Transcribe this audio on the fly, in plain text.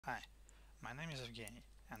Hi, my name is Evgeny,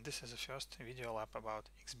 and this is the first video lab about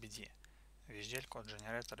XBD, VHDL code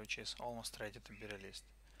generator which is almost ready to be released.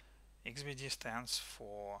 XBD stands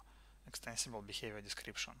for Extensible Behavior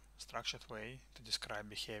Description, structured way to describe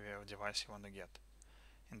behavior of device you want to get.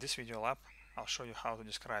 In this video lab, I'll show you how to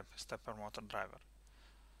describe StepperMotor driver.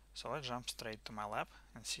 So let's jump straight to my lab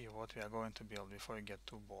and see what we are going to build before you get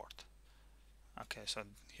too bored. Okay, so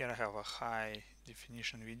here I have a high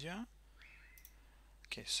definition video.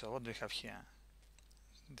 Okay, so what do we have here?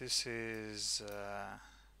 This is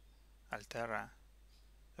Altera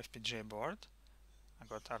FPGA board. I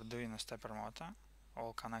got Arduino StepperMotor,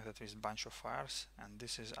 all connected with bunch of wires, and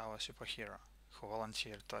this is our superhero who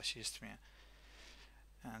volunteered to assist me.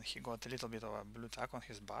 And he got a little bit of a blue tag on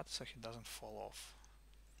his butt so he doesn't fall off.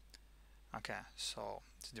 Okay, so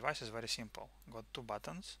the device is very simple. Got two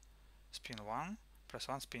buttons, spin one, press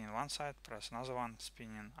one, spinning one side, press another one,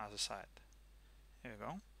 spinning other side. Here we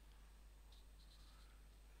go.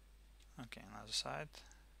 Okay, another side.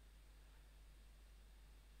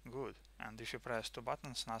 Good. And if you press two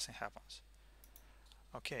buttons, nothing happens.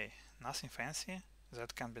 Okay, nothing fancy.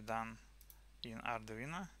 That can be done in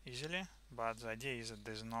Arduino easily, but the idea is that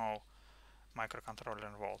there's no microcontroller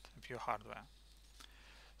involved, pure hardware.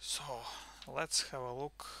 So let's have a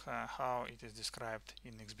look how it is described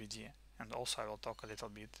in XBD, and also I will talk a little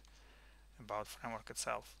bit about framework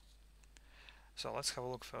itself. So let's have a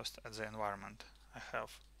look first at the environment I have.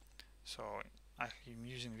 So I'm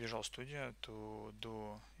using Visual Studio to do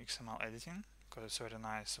XML editing because it's very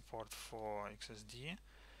nice support for XSD.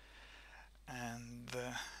 And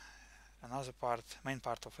another part, main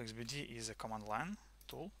part of XBD is a command line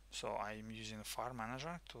tool. So I'm using a file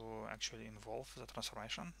manager to actually involve the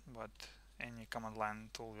transformation, but any command line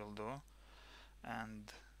tool will do. And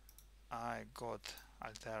I got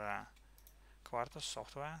Altera Quartus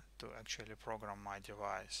software to actually program my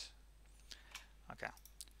device. Okay.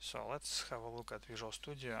 So let's have a look at Visual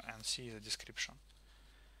Studio and see the description.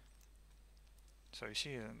 So you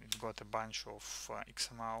see it got a bunch of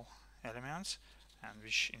XML elements and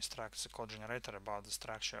which instructs the code generator about the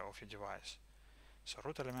structure of your device. So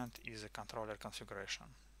root element is a controller configuration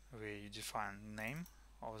where you define name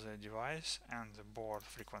of the device and the board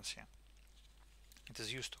frequency. It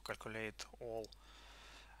is used to calculate all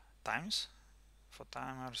times for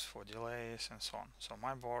timers, for delays, and so on. So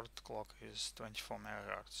my board clock is 24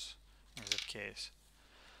 MHz in that case.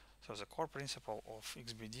 So the core principle of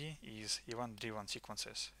XBD is event-driven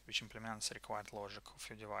sequences, which implements the required logic of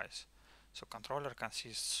your device. So controller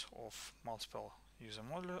consists of multiple user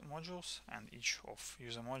modules, and each of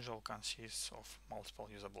user module consists of multiple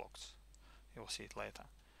user blocks. You'll see it later.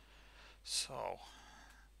 So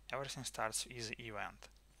everything starts with the event.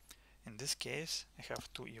 In this case, I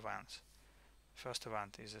have two events. First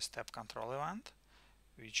event is a step control event,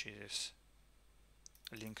 which is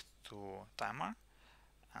linked to timer,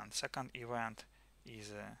 and second event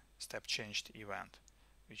is a step changed event,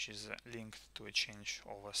 which is linked to a change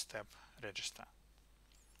of a step register.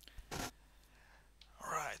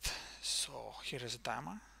 Alright, so here is a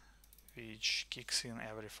timer which kicks in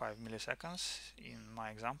every 5 milliseconds in my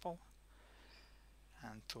example,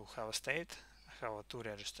 and to have a state I have two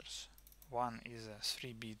registers. One is a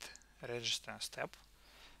 3-bit register step,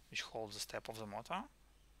 which holds the step of the motor.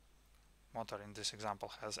 Motor in this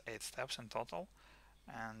example has 8 steps in total,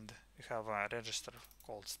 and we have a register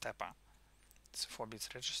called stepper. It's a 4-bit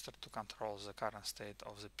register to control the current state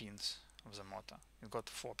of the pins of the motor. It got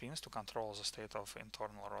 4 pins to control the state of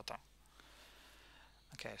internal rotor.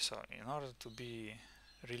 Okay, so in order to be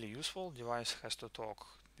really useful, device has to talk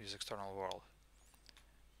with external world.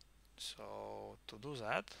 So to do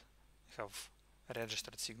that, we have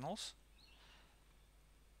registered signals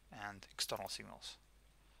and external signals.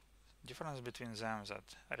 Difference between them is that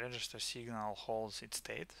a register signal holds its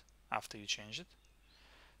state after you change it.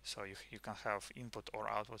 So you can have input or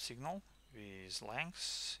output signal with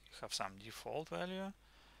lengths, you have some default value,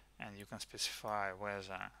 and you can specify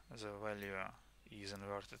whether the value is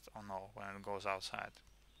inverted or no when it goes outside.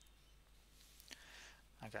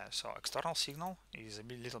 Okay, so external signal is a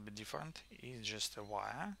little bit different. It's just a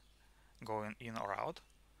wire going in or out,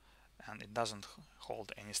 and it doesn't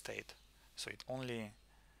hold any state. So it only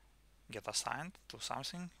get assigned to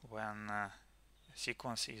something when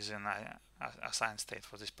sequence is in a assigned state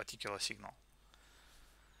for this particular signal.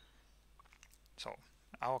 So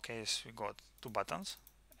in our case we got two buttons,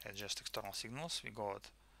 just external signals. We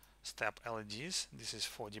got step LEDs. This is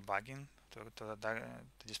for debugging to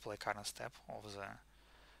display current step of the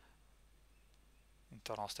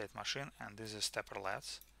internal state machine, and this is stepper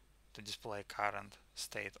LEDs to display current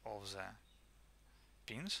state of the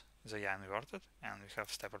pins they are inverted, and we have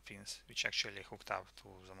stepper pins which actually hooked up to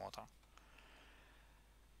the motor.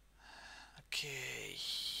 Okay,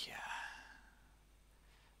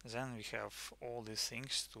 then we have all these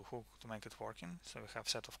things to make it working. So we have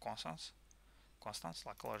set of constants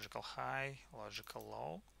like logical high, logical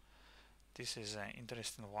low. This is an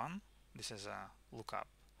interesting one. This is a lookup.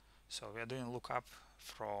 So we are doing lookup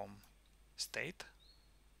from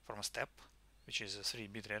a step, which is a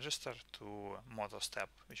 3-bit register, to motor step,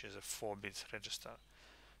 which is a 4-bit register.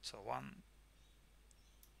 So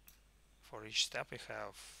for each step we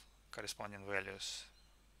have corresponding values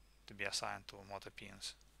to be assigned to motor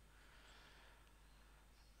pins.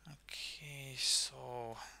 Okay,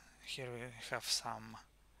 so here we have some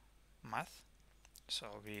math. So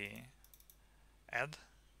we add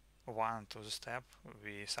 1 to the step,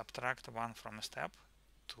 we subtract 1 from a step,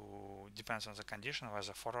 depends on the condition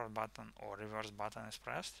whether forward button or reverse button is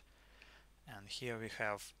pressed, and here we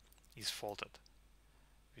have is faulted,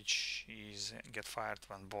 which is get fired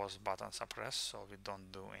when both buttons are pressed, so we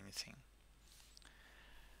don't do anything.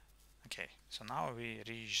 Okay, so now we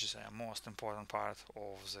reach the most important part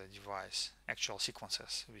of the device, actual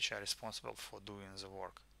sequences which are responsible for doing the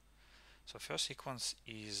work. So first sequence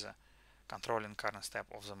is controlling current step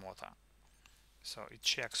of the motor. So it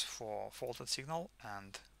checks for faulted signal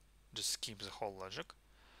and just skips the whole logic.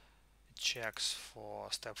 It checks for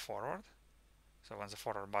step forward. So when the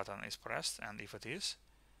forward button is pressed, and if it is,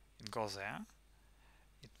 it goes there.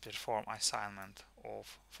 It performs assignment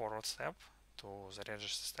of forward step to the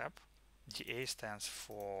register step. DA stands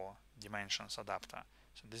for dimensions adapter.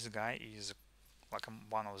 So this guy is like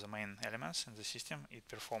one of the main elements in the system. It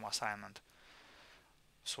performs assignment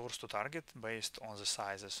source to target based on the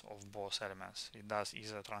sizes of both elements. It does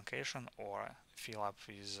either truncation or fill up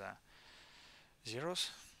with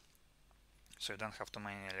zeros, so you don't have to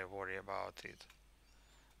manually worry about it.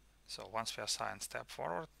 So once we assign step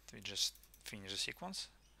forward, we just finish the sequence.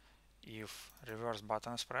 If reverse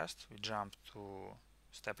button is pressed, we jump to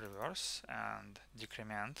step reverse and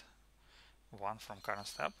decrement 1 from current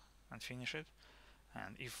step and finish it.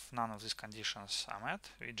 And if none of these conditions are met,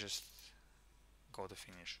 we just go to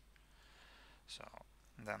finish. So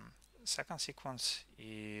then second sequence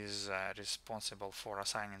is responsible for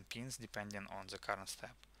assigning pins depending on the current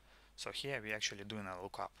step. So here we actually doing a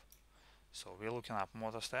lookup. So we're looking up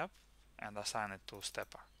motor step and assign it to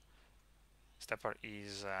stepper. Stepper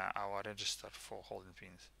is our register for holding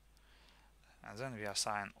pins. And then we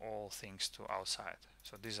assign all things to outside.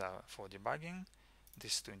 So these are for debugging,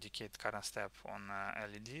 this to indicate current step on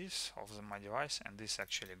LEDs of my device, and this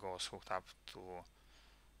actually goes hooked up to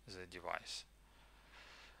the device.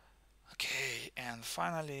 Okay, and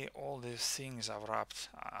finally all these things are wrapped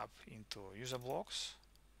up into user blocks.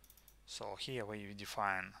 So here we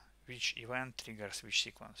define which event triggers which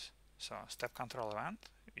sequence. So step control event,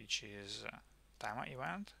 which is timer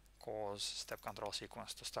event, cause step control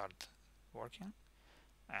sequence to start working,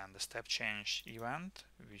 and the step change event,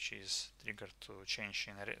 which is triggered to change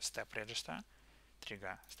in a step register,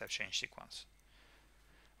 trigger step change sequence.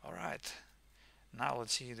 Alright, now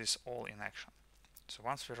let's see this all in action. So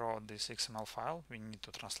once we wrote this XML file, we need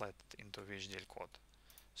to translate it into VHDL code.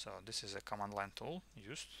 So this is a command line tool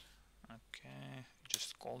used. Okay,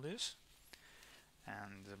 just call this,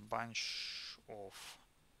 and a bunch of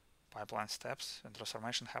pipeline steps when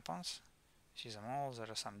transformation happens. See them all.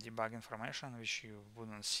 There is some debug information which you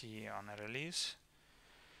wouldn't see on a release.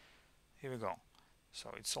 Here we go.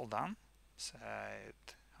 So it's all done. It's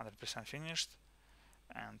 100% finished,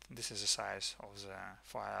 and this is the size of the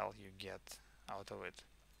file you get out of it.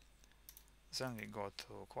 Then we go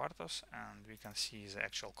to Quartos and we can see the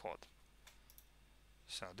actual code.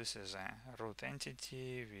 So this is a root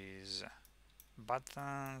entity with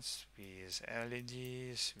buttons, with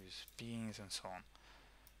LEDs, with pins and so on.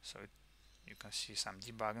 So you can see some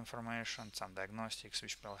debug information, some diagnostics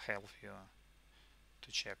which will help you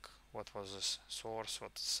to check what was the source,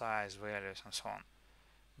 what size, values and so on.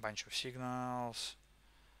 Bunch of signals.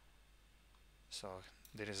 So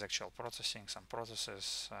there is actual processing, some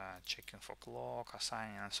processes, checking for clock,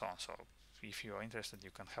 assigning and so on. So if you are interested, you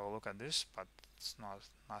can have a look at this, but it's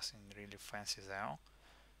nothing really fancy there.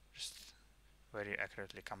 Just very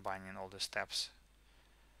accurately combining all the steps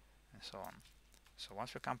and so on. So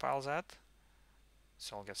once we compile that,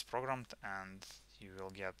 it all gets programmed and you will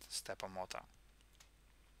get StepperMotor.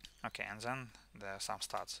 Okay, and then there are some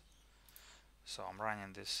stats. So I'm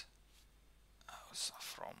running this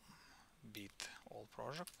from bit all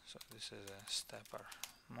project. So this is a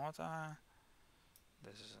StepperMotor.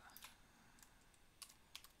 This is a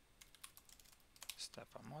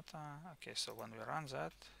StepperMotor. Okay, so when we run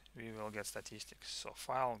that, we will get statistics. So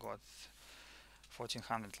file got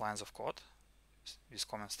 1400 lines of code with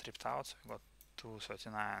comments stripped out. So we got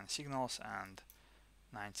 239 signals and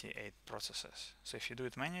 98 processes. So if you do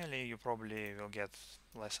it manually, you probably will get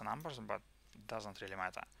lesser numbers, but it doesn't really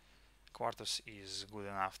matter. Quartus is good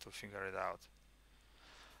enough to figure it out.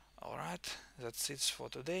 Alright, that's it for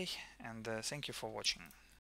today, and thank you for watching.